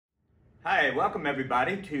Hi, welcome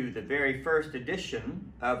everybody to the very first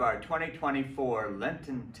edition of our 2024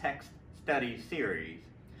 Lenten text study series.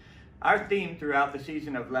 Our theme throughout the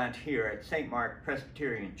season of Lent here at St. Mark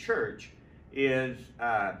Presbyterian Church is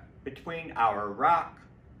between our rock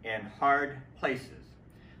and hard places.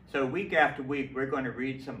 So week after week we're going to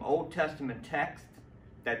read some Old Testament texts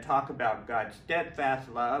that talk about God's steadfast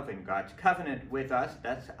love and God's covenant with us.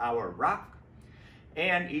 That's our rock.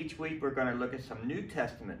 And each week we're going to look at some New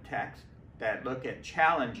Testament texts that look at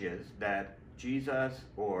challenges that Jesus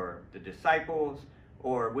or the disciples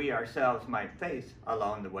or we ourselves might face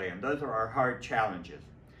along the way. And those are our hard challenges.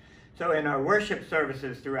 So in our worship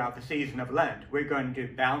services throughout the season of Lent, we're going to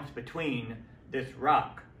bounce between this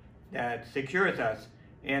rock that secures us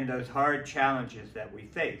and those hard challenges that we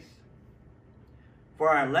face. For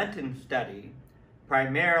our Lenten study,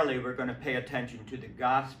 primarily we're going to pay attention to the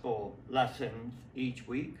gospel lessons each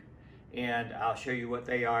week, and I'll show you what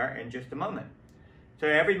they are in just a moment. So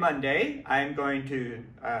every Monday, I'm going to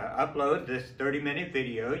upload this 30-minute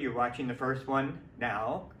video. You're watching the first one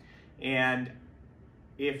now, and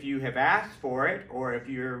if you have asked for it, or if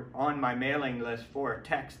you're on my mailing list for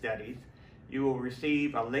text studies, you will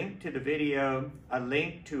receive a link to the video, a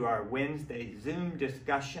link to our Wednesday Zoom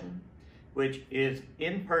discussion, which is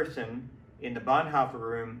in person in the Bonhoeffer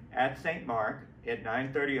room at St. Mark at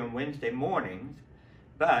 9:30 on Wednesday mornings.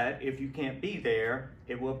 But if you can't be there,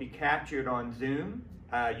 it will be captured on Zoom.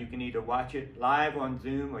 You can either watch it live on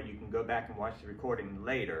Zoom or you can go back and watch the recording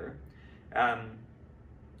later.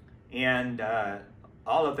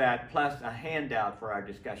 All of that plus a handout for our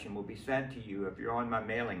discussion will be sent to you if you're on my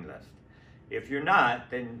mailing list. If you're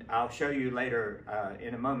not, then I'll show you later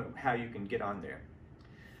in a moment how you can get on there.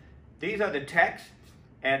 These are the texts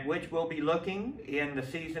at which we'll be looking in the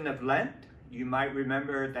season of Lent. You might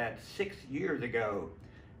remember that 6 years ago,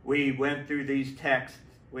 we went through these texts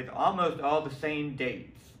with almost all the same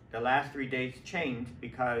dates. The last 3 dates changed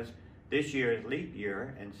because this year is leap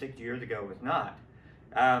year and 6 years ago was not.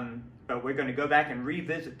 But we're going to go back and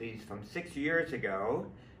revisit these from 6 years ago.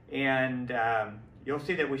 And you'll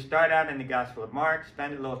see that we start out in the Gospel of Mark,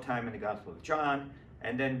 spend a little time in the Gospel of John,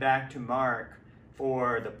 and then back to Mark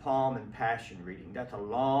for the Palm and Passion reading. That's a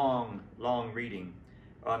long, long reading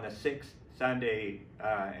on the 6th Sunday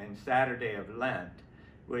and Saturday of Lent,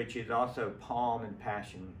 which is also Palm and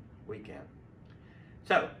Passion weekend.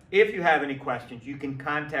 So if you have any questions, you can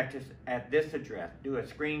contact us at this address. Do a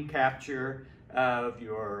screen capture of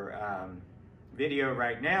your video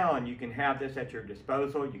right now, and you can have this at your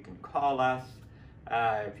disposal. You can call us.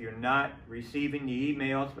 If you're not receiving the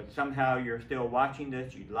emails, but somehow you're still watching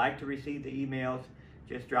this, you'd like to receive the emails,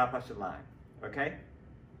 just drop us a line, okay?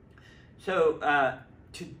 So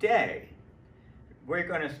today, we're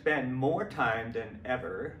going to spend more time than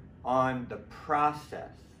ever on the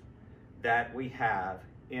process that we have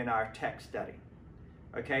in our text study.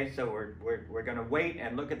 Okay, so we're going to wait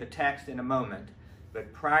and look at the text in a moment,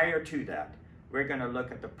 but prior to that, we're going to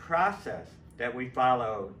look at the process that we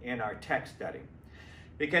follow in our text study.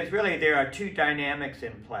 Because really there are two dynamics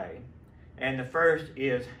in play, and the first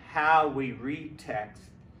is how we read text,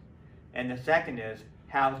 and the second is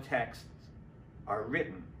how texts are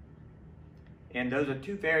written. And those are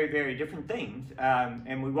two very, very different things,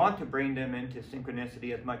 and we want to bring them into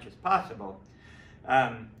synchronicity as much as possible.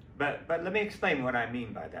 But let me explain what I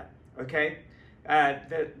mean by that, okay?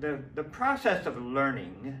 The process of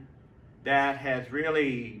learning that has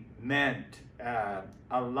really meant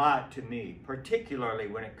a lot to me, particularly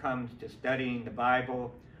when it comes to studying the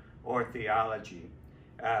Bible or theology,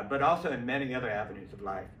 but also in many other avenues of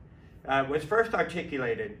life, was first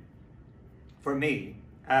articulated for me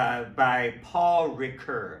by Paul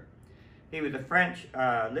Ricoeur. He was a French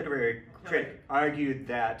literary critic, argued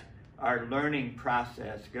that our learning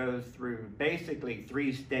process goes through basically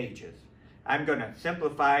 3 stages. I'm going to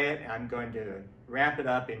simplify it. I'm going to wrap it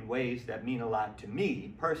up in ways that mean a lot to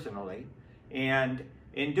me personally. And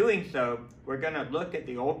in doing so, we're going to look at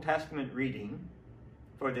the Old Testament reading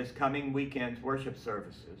for this coming weekend's worship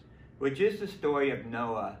services, which is the story of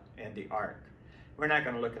Noah and the ark. We're not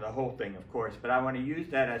going to look at the whole thing, of course, but I want to use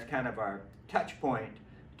that as kind of our touch point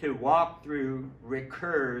to walk through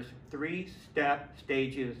Ricoeur's 3-step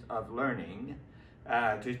stages of learning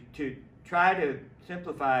to try to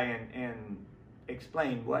simplify and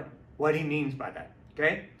explain what he means by that,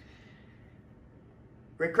 okay?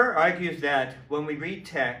 Ricoeur argues that when we read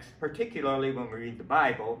text, particularly when we read the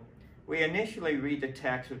Bible, we initially read the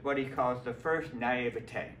text with what he calls the first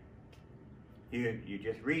naivete. You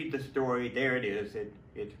just read the story, there it is,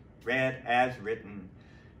 it's read as written.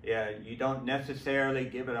 You don't necessarily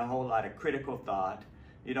give it a whole lot of critical thought.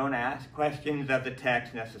 You don't ask questions of the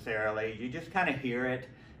text necessarily. You just kind of hear it.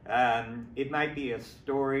 It might be a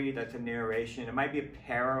story that's a narration. It might be a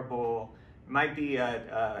parable. It might be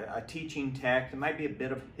a teaching text. It might be a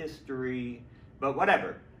bit of history. But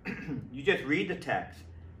whatever. You just read the text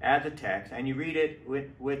as a text, and you read it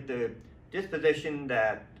with the disposition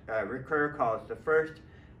that Rick Kerr calls the first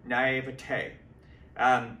naivete.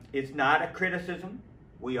 It's not a criticism.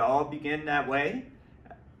 We all begin that way.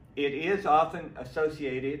 It is often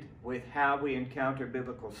associated with how we encounter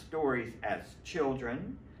biblical stories as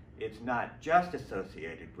children. It's not just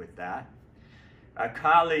associated with that. A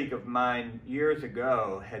colleague of mine years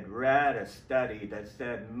ago had read a study that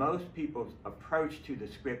said most people's approach to the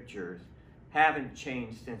scriptures haven't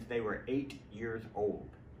changed since they were 8 years old.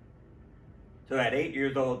 So at 8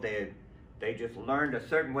 years old, they just learned a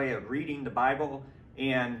certain way of reading the Bible,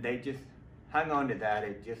 and they just hung on to that.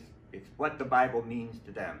 It's what the Bible means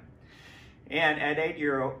to them. And at 8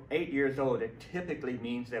 years old, it typically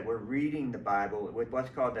means that we're reading the Bible with what's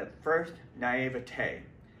called the first naivete.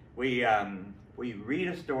 We read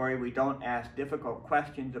a story, we don't ask difficult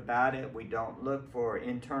questions about it, we don't look for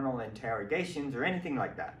internal interrogations or anything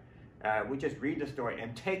like that. We just read the story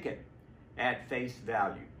and take it at face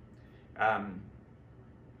value. An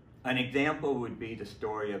example would be the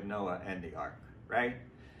story of Noah and the ark, right?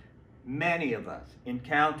 Many of us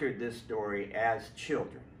encountered this story as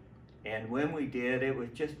children. And when we did, it was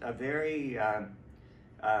just a very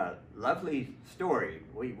lovely story.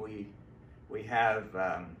 We have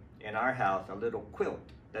in our house a little quilt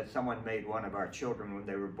that someone made one of our children when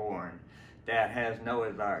they were born that has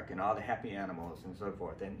Noah's Ark and all the happy animals and so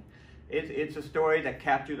forth. And it's a story that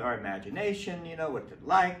captures our imagination, you know, what's it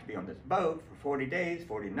like to be on this boat for 40 days,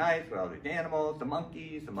 40 nights with all these animals, the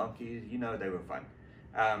monkeys, you know, they were fun.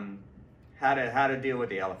 How to deal with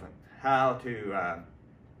the elephant, how to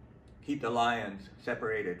keep the lions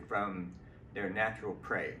separated from their natural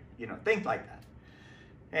prey, you know, things like that.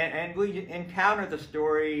 And we encounter the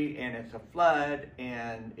story, and it's a flood,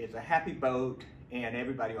 and it's a happy boat, and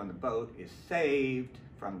everybody on the boat is saved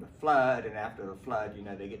from the flood, and after the flood, you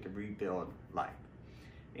know, they get to rebuild life.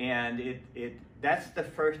 And that's the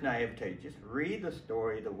first naivete. Just read the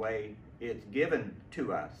story the way it's given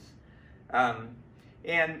to us.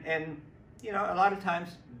 And you know, a lot of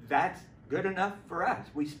times that's good enough for us.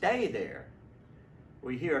 We stay there.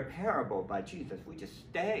 We hear a parable by Jesus. We just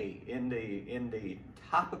stay in the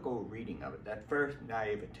topical reading of it, that first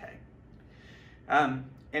naivete.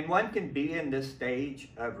 And one can be in this stage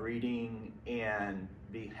of reading and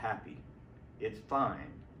be happy. It's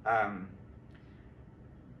fine.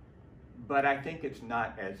 But I think it's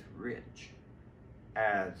not as rich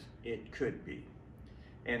as it could be.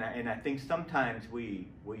 And I think sometimes we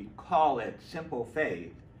call it simple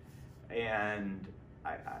faith, and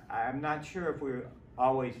I'm not sure if we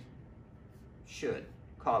always should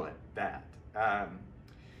call it that.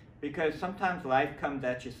 Because sometimes life comes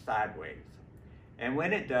at you sideways. And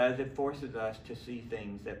when it does, it forces us to see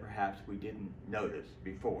things that perhaps we didn't notice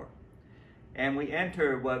before. And we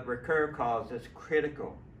enter what Ricoeur calls this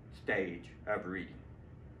critical stage of reading.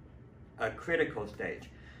 A critical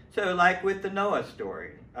stage. So like with the Noah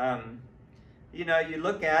story, you know, you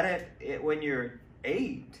look at it when you're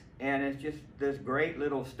 8, and it's just this great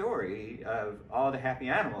little story of all the happy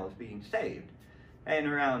animals being saved. And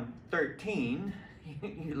around 13,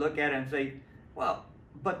 you look at it and say, well,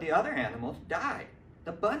 but the other animals died.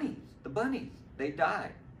 The bunnies, they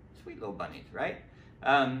died. Sweet little bunnies, right?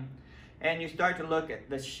 And you start to look at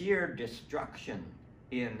the sheer destruction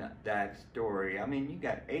in that story. I mean, you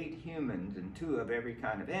got 8 humans and 2 of every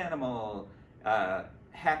kind of animal,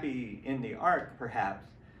 happy in the ark, perhaps,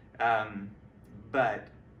 but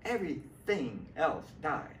everything else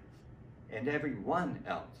dies, and everyone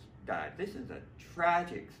else died. This is a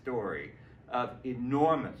tragic story of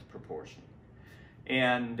enormous proportion,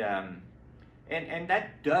 and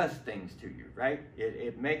that does things to you, right?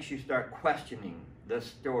 It makes you start questioning the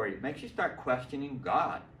story. It makes you start questioning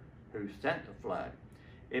God, who sent the flood.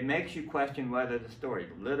 It makes you question whether the story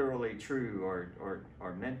is literally true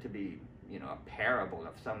or meant to be, you know, a parable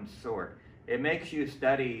of some sort. It makes you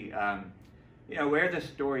study, you know, where the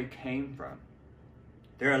story came from.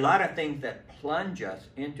 There are a lot of things that plunge us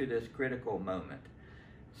into this critical moment.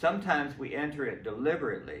 Sometimes we enter it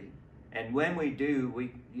deliberately, and when we do,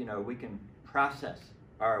 we can process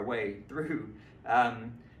our way through,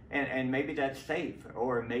 and maybe that's safe,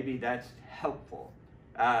 or maybe that's helpful.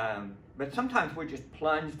 But sometimes we're just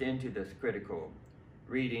plunged into this critical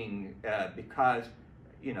reading because,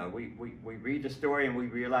 you know, we read the story and we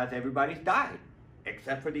realize everybody's died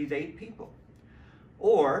except for these 8 people.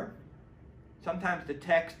 Or sometimes the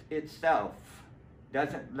text itself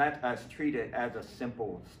doesn't let us treat it as a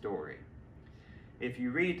simple story. If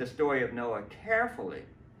you read the story of Noah carefully,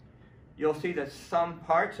 you'll see that some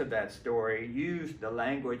parts of that story use the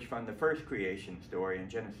language from the first creation story in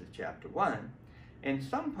Genesis chapter 1, and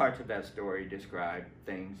some parts of that story describe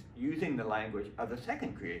things using the language of the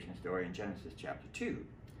second creation story in Genesis chapter 2.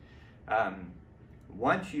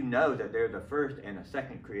 Once you know that there's a first and a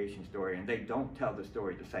second creation story and they don't tell the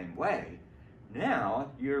story the same way, now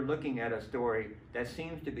you're looking at a story that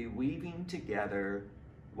seems to be weaving together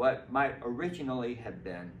what might originally have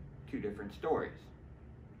been two different stories.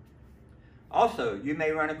 Also, you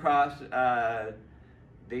may run across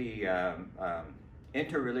the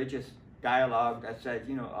interreligious dialogue that says,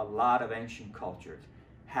 a lot of ancient cultures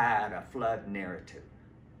had a flood narrative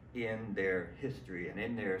in their history and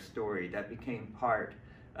in their story that became part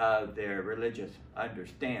of their religious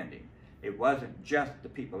understanding. It wasn't just the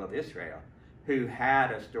people of Israel who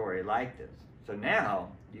had a story like this. So now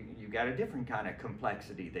you got a different kind of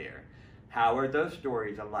complexity there. How are those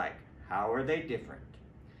stories alike? How are they different?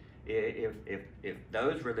 If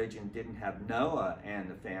those religions didn't have Noah and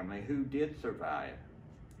the family, who did survive?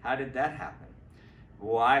 How did that happen?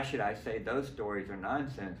 Why should I say those stories are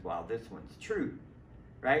nonsense while this one's true?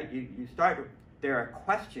 Right? There are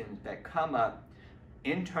questions that come up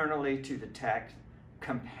internally to the text,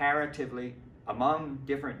 comparatively among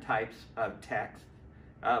different types of texts,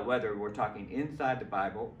 whether we're talking inside the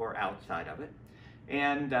Bible or outside of it.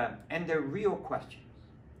 And they're real questions.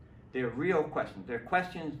 They're real questions. They're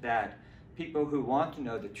questions that people who want to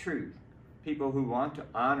know the truth, people who want to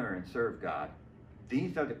honor and serve God,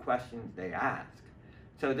 these are the questions they ask.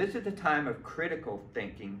 So this is a time of critical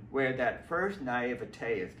thinking where that first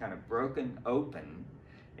naivete is kind of broken open,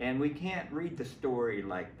 and we can't read the story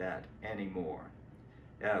like that anymore.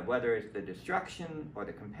 Whether it's the destruction or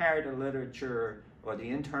the comparative literature or the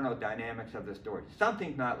internal dynamics of the story,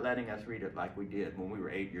 something's not letting us read it like we did when we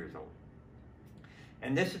were 8 years old.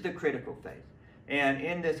 And this is the critical phase. And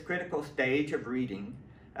in this critical stage of reading,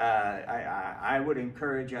 I would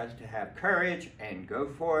encourage us to have courage and go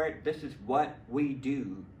for it. This is what we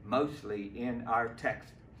do mostly in our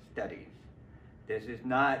text studies. This is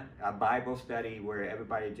not a Bible study where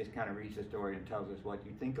everybody just kind of reads the story and tells us what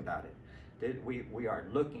you think about it. We are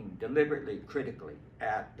looking deliberately, critically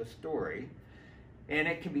at the story, and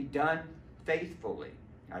it can be done faithfully.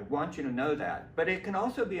 I want you to know that. But it can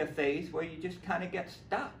also be a phase where you just kind of get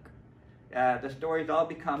stuck. The stories all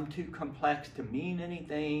become too complex to mean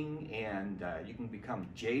anything, and you can become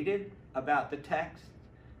jaded about the text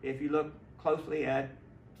if you look closely at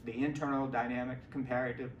the internal dynamics,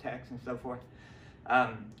 comparative text, and so forth.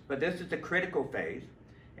 But this is the critical phase.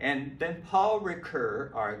 And then Paul Ricoeur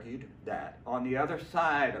argued that on the other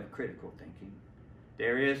side of critical thinking,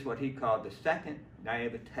 there is what he called the second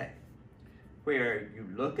naivete, where you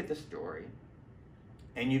look at the story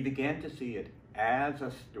and you begin to see it as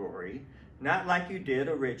a story, not like you did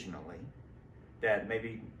originally, that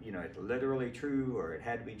maybe, it's literally true, or it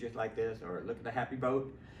had to be just like this, or look at the happy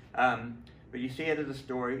boat. But you see it as a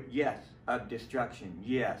story, yes, of destruction,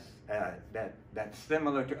 yes, that's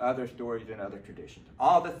similar to other stories in other traditions.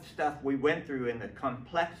 All the stuff we went through in the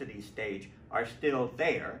complexity stage are still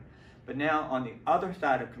there, but now on the other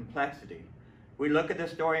side of complexity, we look at the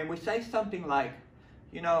story and we say something like,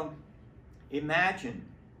 imagine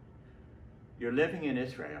you're living in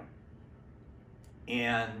Israel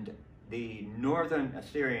and the northern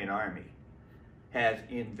Assyrian army has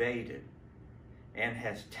invaded and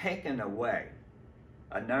has taken away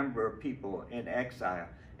a number of people in exile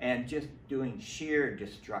and just doing sheer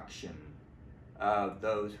destruction of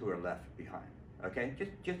those who are left behind. Okay?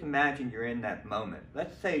 Just imagine you're in that moment.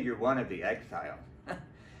 Let's say you're one of the exiles.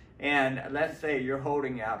 And let's say you're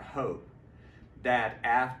holding out hope that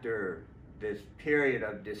after this period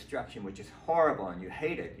of destruction, which is horrible and you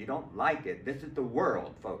hate it, you don't like it, this is the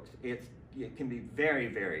world, folks. It can be very,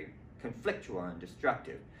 very conflictual and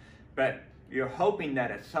destructive. But you're hoping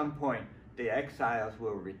that at some point the exiles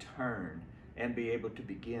will return and be able to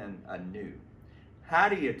begin anew. How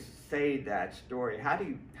do you say that story? How do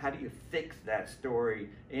you fix that story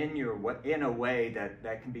in a way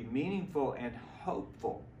that can be meaningful and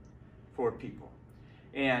hopeful for people?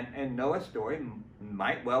 And Noah's story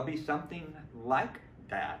might well be something like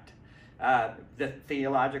that. The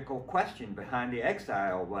theological question behind the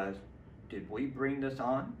exile was, did we bring this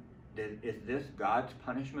on? Is this God's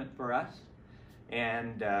punishment for us?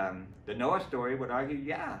 And the Noah story would argue,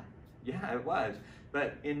 yeah, it was.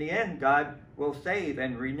 But in the end, God will save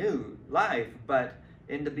and renew life. But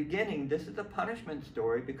in the beginning, this is a punishment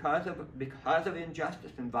story because of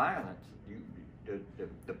injustice and violence.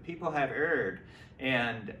 The people have erred,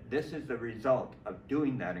 and this is the result of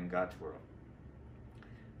doing that in God's world.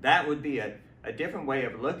 That would be a different way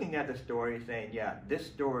of looking at the story, saying, yeah, this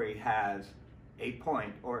story has a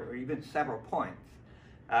point, or even several points,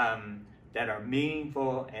 that are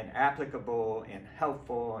meaningful and applicable and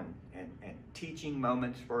helpful and teaching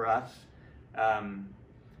moments for us.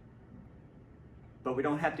 But we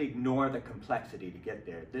don't have to ignore the complexity to get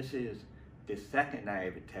there. This is the second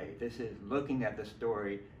naivete. This is looking at the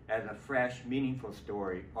story as a fresh, meaningful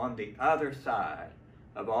story on the other side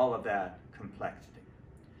of all of that complexity.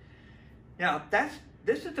 Now,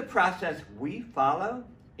 this is the process we follow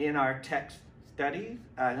in our text studies,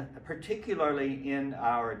 particularly in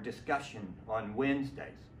our discussion on Wednesdays.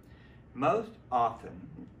 Most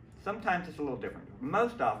often, sometimes it's a little different.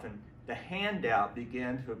 Most often, the handout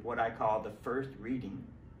begins with what I call the first reading,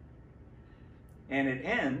 and it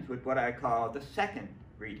ends with what I call the second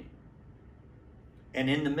reading. And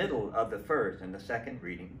in the middle of the first and the second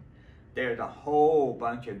reading, there's a whole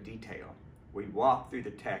bunch of detail. We walk through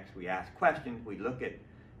the text, we ask questions, we look at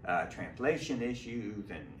translation issues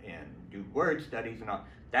and do word studies and all.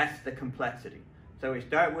 That's the complexity. So we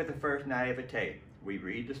start with the first naivete. We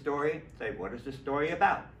read the story, say, what is the story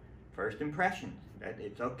about? First impressions.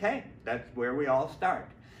 It's okay. That's where we all start.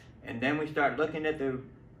 And then we start looking at the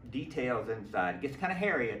details inside. It gets kind of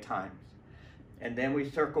hairy at times. And then we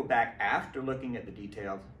circle back after looking at the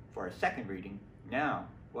details for a second reading. Now,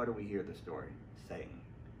 what do we hear the story saying?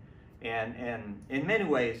 And in many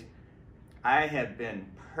ways, I have been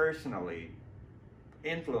personally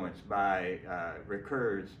influenced by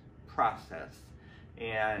Ricoeur's process,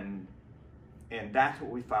 and that's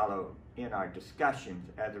what we follow in our discussions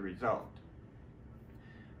as a result.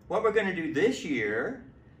 What we're going to do this year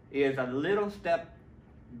is a little step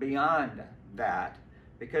beyond that,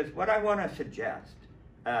 because what I want to suggest,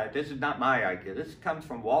 this is not my idea, this comes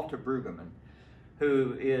from Walter Brueggemann,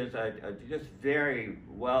 who is a just very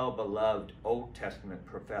well-beloved Old Testament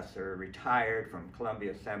professor, retired from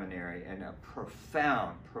Columbia Seminary, and a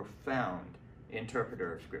profound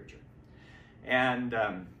interpreter of Scripture. And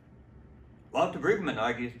Walter Brueggemann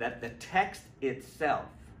argues that the text itself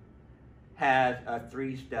has a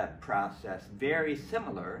three-step process very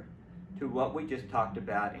similar to what we just talked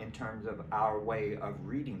about in terms of our way of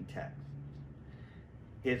reading text.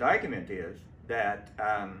 His argument is that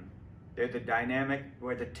there's a dynamic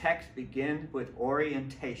where the text begins with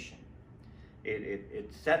orientation.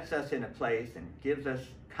 It sets us in a place and gives us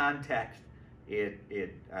context. It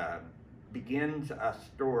begins a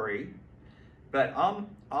story, but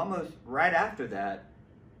almost right after that,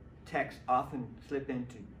 texts often slip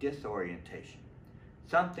into disorientation.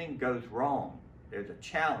 Something goes wrong. There's a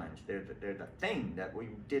challenge. There's a thing that we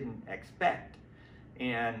didn't expect,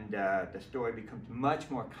 and the story becomes much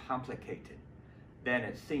more complicated than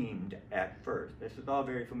it seemed at first. This is all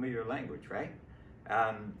very familiar language, right?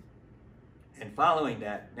 And following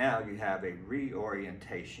that, now you have a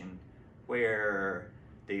reorientation where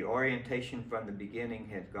the orientation from the beginning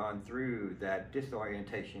has gone through that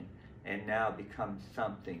disorientation and now becomes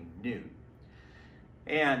something new.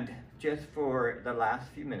 And just for the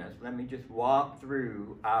last few minutes, let me just walk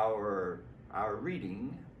through our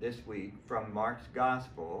reading this week from Mark's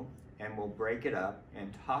Gospel, and we'll break it up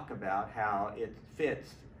and talk about how it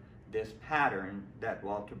fits this pattern that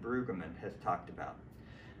Walter Brueggemann has talked about.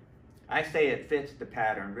 I say it fits the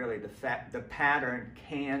pattern. Really, the pattern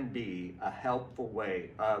can be a helpful way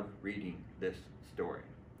of reading this story.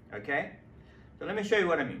 Okay? So let me show you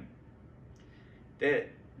what I mean.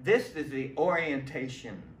 This is the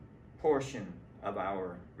orientation portion of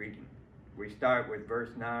our reading. We start with verse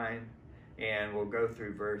 9, and we'll go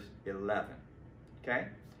through verse 11. Okay?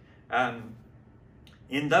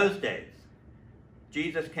 In those days,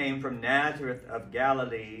 Jesus came from Nazareth of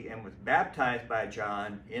Galilee and was baptized by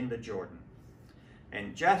John in the Jordan.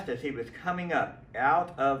 And just as he was coming up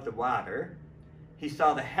out of the water, he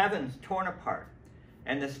saw the heavens torn apart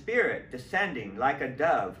and the Spirit descending like a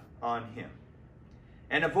dove on him.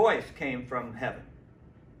 And a voice came from heaven,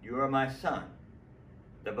 "You are my Son,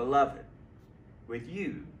 the Beloved. With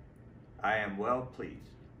you I am well pleased."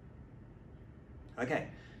 Okay,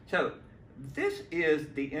 so this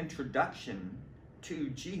is the introduction to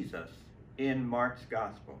Jesus in Mark's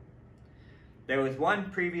Gospel. There was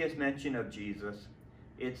one previous mention of Jesus.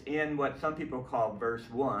 It's in what some people call verse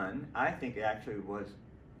 1. I think it actually was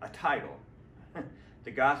a title.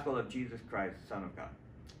 The Gospel of Jesus Christ, Son of God.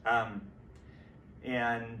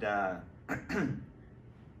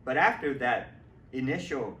 But after that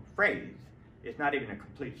initial phrase, it's not even a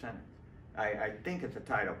complete sentence. I think it's a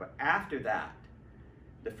title, but after that,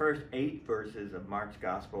 the first 8 verses of Mark's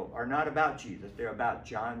gospel are not about Jesus. They're about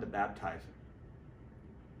John the Baptizer.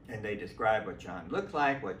 And they describe what John looks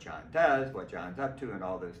like, what John does, what John's up to, and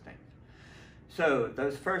all those things. So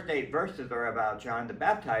those first 8 verses are about John the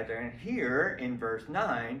Baptizer. And here in verse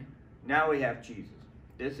 9, now we have Jesus.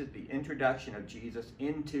 This is the introduction of Jesus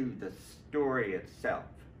into the story itself.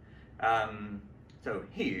 So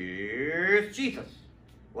here's Jesus.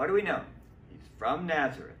 What do we know? He's from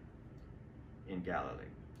Nazareth in Galilee.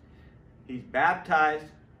 He's baptized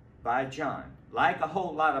by John, like a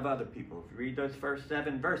whole lot of other people. If you read those first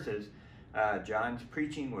 7 verses, John's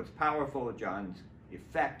preaching was powerful. John's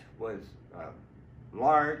effect was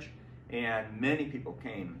large, and many people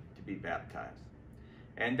came to be baptized.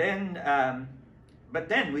 And then, but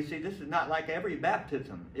then we see this is not like every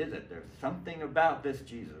baptism, is it? There's something about this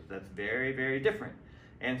Jesus that's very, very different.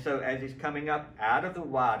 And so as he's coming up out of the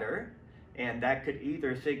water, and that could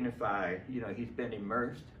either signify, he's been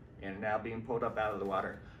immersed and now being pulled up out of the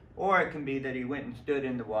water, or it can be that he went and stood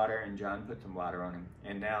in the water and John put some water on him,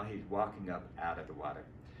 and now he's walking up out of the water.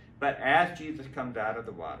 But as Jesus comes out of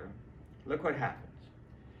the water, look what happens.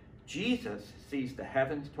 Jesus sees the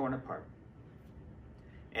heavens torn apart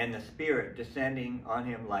and the Spirit descending on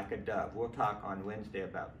him like a dove. We'll talk on Wednesday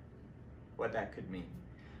about what that could mean.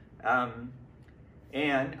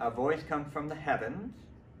 And a voice comes from the heavens.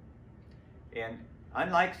 And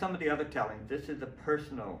unlike some of the other tellings, this is a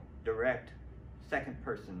personal, direct,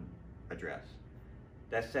 second-person address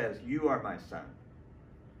that says, "You are my Son,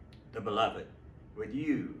 the beloved. With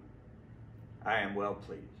you I am well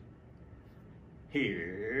pleased."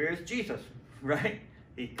 Here's Jesus, right?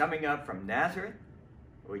 He's coming up from Nazareth,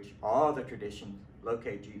 which all the traditions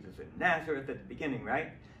locate Jesus in Nazareth at the beginning,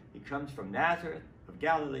 right? He comes from Nazareth of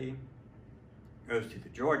Galilee, goes to the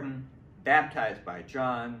Jordan, baptized by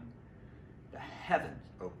John. The heavens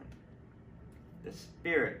open. The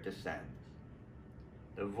Spirit descends.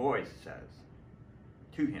 The voice says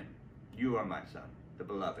to him, "You are my Son, the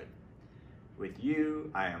beloved. With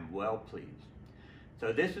you I am well pleased."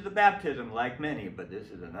 So this is a baptism like many, but this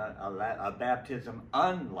is a baptism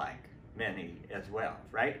unlike many as well,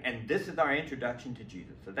 right? And this is our introduction to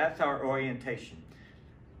Jesus. So that's our orientation.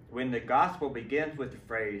 When the gospel begins with the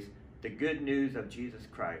phrase, "the good news of Jesus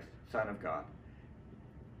Christ, Son of God,"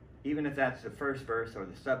 even if that's the first verse or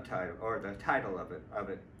the subtitle or the title of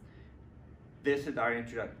it, this is our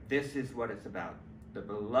introduction. This is what it's about. The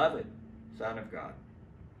beloved Son of God.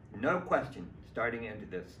 No question, starting into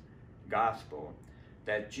this gospel,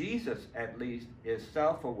 that Jesus at least is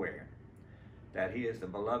self-aware that he is the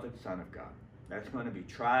beloved Son of God. That's going to be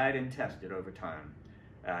tried and tested over time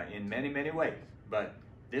in many, many ways. But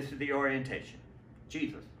this is the orientation.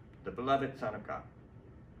 Jesus, the beloved Son of God.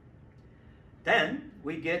 Then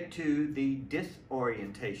we get to the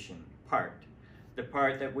disorientation part, the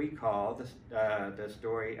part that we call the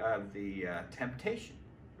story of the temptation,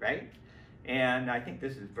 right? And I think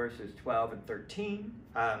this is verses 12 and 13.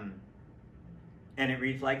 And it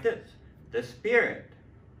reads like this: "The Spirit,"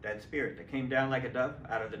 that Spirit that came down like a dove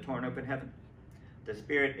out of the torn open heaven, "the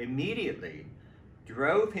Spirit immediately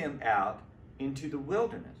drove him out into the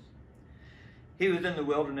wilderness. He was in the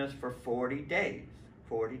wilderness for 40 days,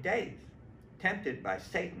 tempted by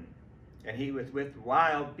Satan, and he was with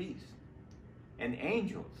wild beasts, and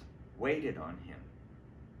angels waited on him."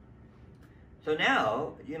 So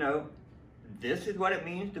now, this is what it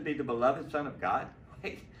means to be the beloved Son of God.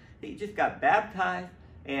 He just got baptized,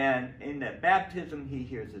 and in that baptism he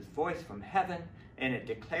hears his voice from heaven, and it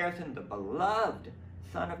declares him the beloved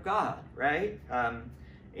Son of God, right?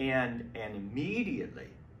 And immediately,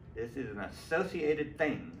 this is an associated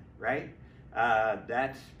thing, right?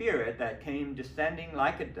 That Spirit that came descending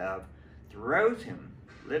like a dove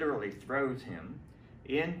literally throws him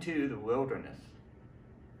into the wilderness,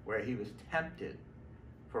 where he was tempted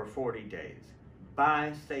for 40 days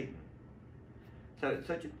by Satan. So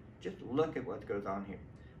just look at what goes on here.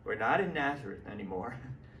 We're not in Nazareth anymore.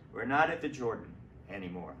 We're not at the Jordan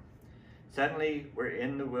anymore. Suddenly, we're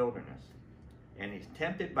in the wilderness, and he's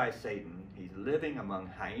tempted by Satan. He's living among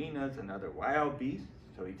hyenas and other wild beasts,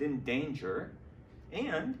 so he's in danger,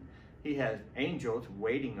 and he has angels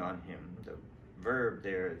waiting on him. The verb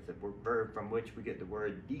there is the verb from which we get the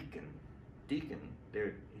word deacon. Deacon.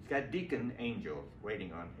 He's got deacon angels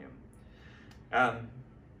waiting on him.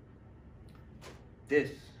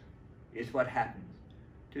 This is what happens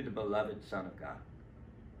to the beloved Son of God.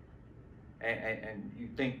 And you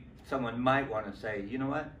think someone might want to say, "You know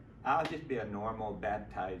what? I'll just be a normal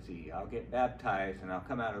baptizee. I'll get baptized and I'll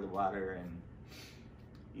come out of the water and,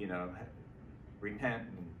 repent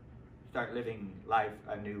and start living life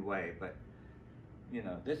a new way." But,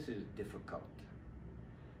 this is difficult.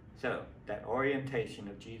 So that orientation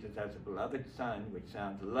of Jesus as a beloved Son, which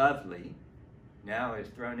sounds lovely, now is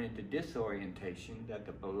thrown into disorientation that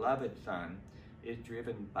the beloved Son is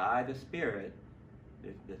driven by the Spirit.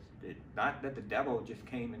 Not that the devil just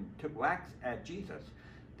came and took whacks at Jesus.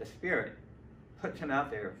 The Spirit puts him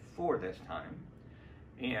out there for this time,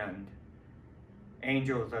 and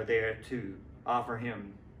angels are there to offer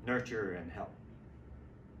him nurture and help.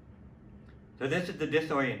 So this is the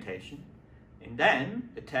disorientation. And then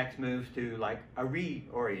the text moves to like a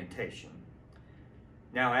reorientation.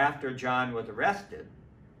 Now, after John was arrested,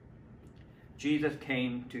 Jesus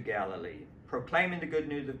came to Galilee, proclaiming the good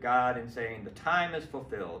news of God and saying, the time is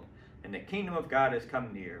fulfilled and the kingdom of God has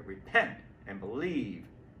come near. Repent and believe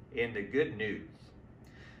in the good news.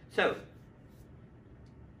 So,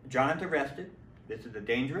 John's arrested. This is a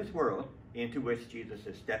dangerous world into which Jesus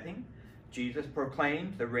is stepping. Jesus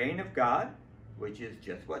proclaims the reign of God, which is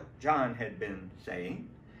just what John had been saying.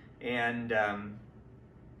 And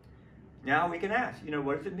now we can ask,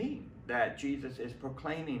 what does it mean that Jesus is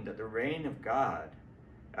proclaiming that the reign of God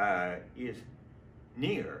is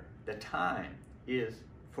near, the time is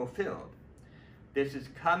fulfilled? This is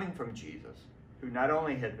coming from Jesus, who not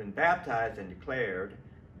only has been baptized and declared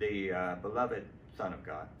the beloved Son of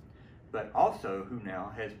God, but also who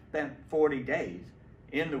now has spent 40 days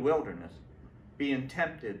in the wilderness being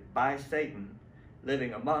tempted by Satan,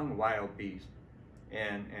 living among wild beasts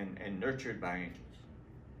and nurtured by angels.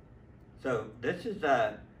 So this is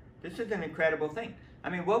an incredible thing.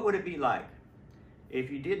 I mean, what would it be like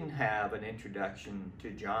if you didn't have an introduction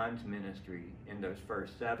to John's ministry in those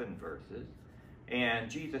first 7 verses,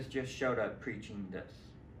 and Jesus just showed up preaching this?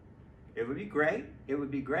 It would be great. It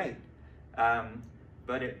would be great.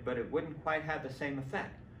 But it wouldn't quite have the same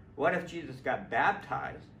effect. What if Jesus got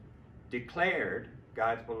baptized, declared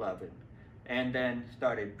God's beloved, and then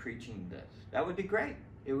started preaching this? That would be great.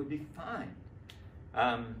 It would be fine.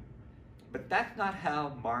 But that's not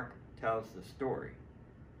how Mark tells the story.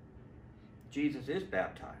 Jesus is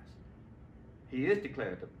baptized. He is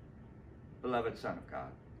declared the beloved Son of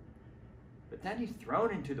God. But then he's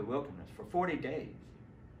thrown into the wilderness for 40 days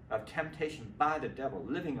of temptation by the devil,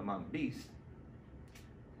 living among beasts,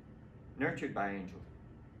 nurtured by angels.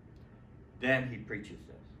 Then he preaches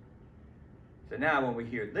this. So now when we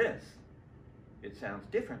hear this, it sounds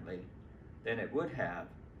differently than it would have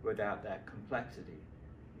without that complexity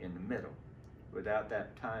in the middle, without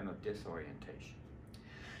that time of disorientation.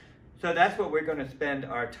 So that's what we're going to spend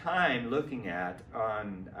our time looking at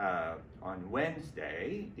on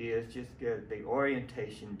Wednesday, is just the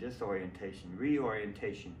orientation, disorientation,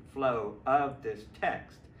 reorientation flow of this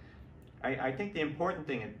text. I think the important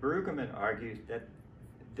thing is Brueggemann argues that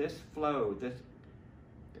this flow,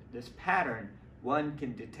 this pattern, one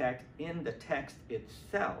can detect in the text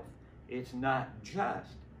itself. It's not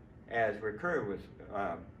just, as Ricoeur was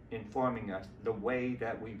informing us, the way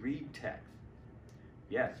that we read text.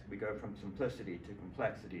 Yes, we go from simplicity to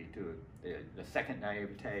complexity to the second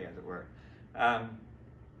naivete, as it were.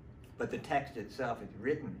 But the text itself is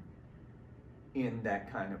written in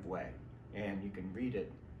that kind of way, and you can read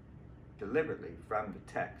it deliberately from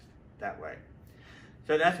the text that way.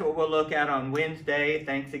 So that's what we'll look at on Wednesday.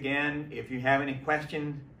 Thanks again. If you have any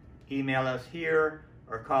questions, email us here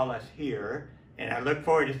or call us here. And I look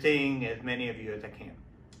forward to seeing as many of you as I can.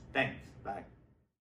 Thanks. Bye.